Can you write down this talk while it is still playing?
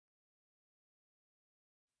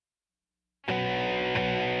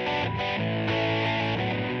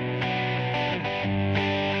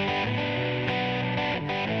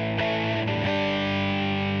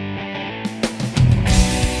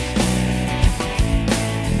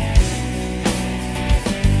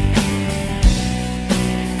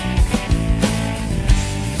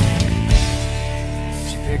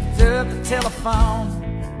Telephone,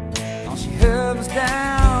 all she heard was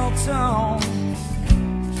dial tone.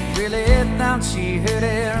 She really thought she heard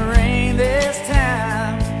it rain this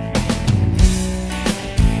time.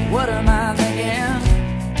 What am I thinking?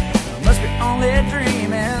 I must be only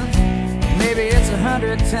dreaming. Maybe it's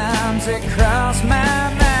 100 times it crossed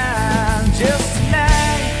my mind. Just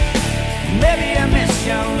tonight, maybe I miss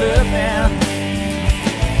your loving.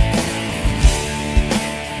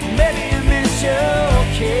 Maybe I miss your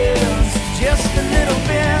kiss. Just a little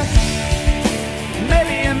bit.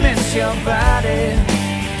 Maybe I miss your body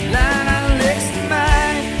lying out next to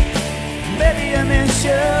mine. Maybe I miss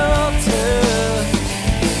your touch a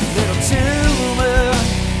little too much.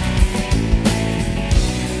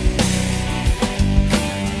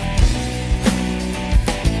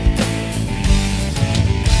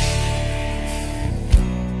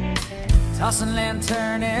 Tossing and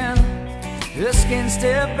turning, the skin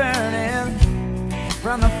still burning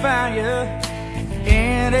from the fire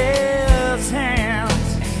in his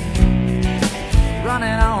hands,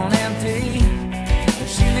 running on empty.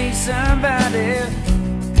 She needs somebody,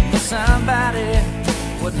 but somebody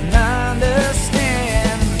wouldn't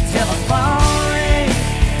understand. The telephone rings,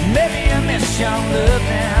 maybe I miss your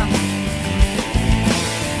loving.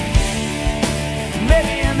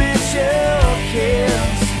 Maybe I miss your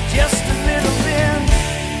kiss, just a little bit.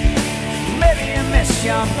 Maybe I miss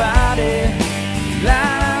your body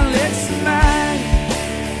lying next to mine.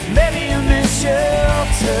 Maybe I miss your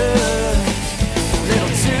touch a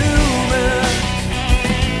little too much.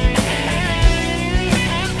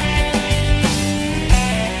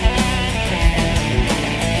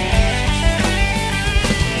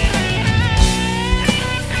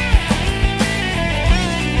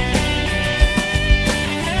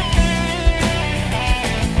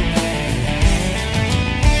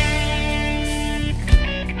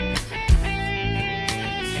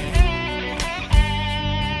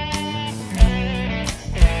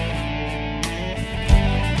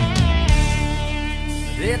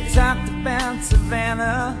 They talked about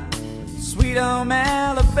Savannah, sweet home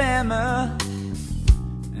Alabama,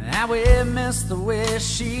 and how we missed the way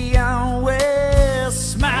she always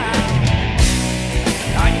smiled.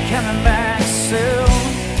 Are you coming back soon?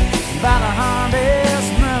 By the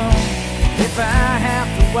harvest moon, if I have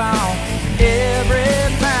to walk every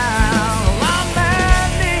mile on my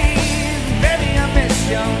knees, baby I miss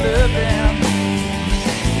your loving.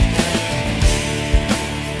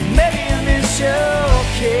 Maybe I miss your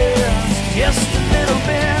kiss, just a little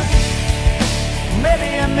bit. Maybe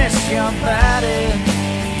I miss your body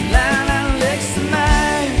lying out next to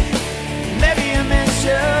mine. Maybe I miss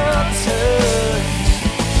your touch a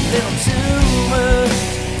little too much.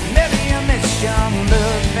 Maybe I miss your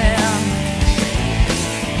loving.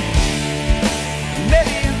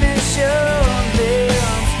 Maybe I miss your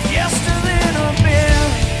lips, just a little bit.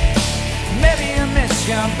 Maybe I miss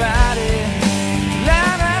your body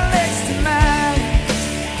lying out next to mine.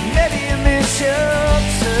 Maybe I miss your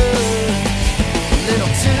touch a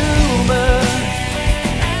little too much.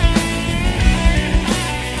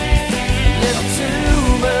 A little too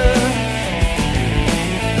much.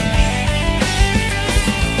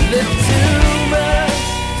 A little too much.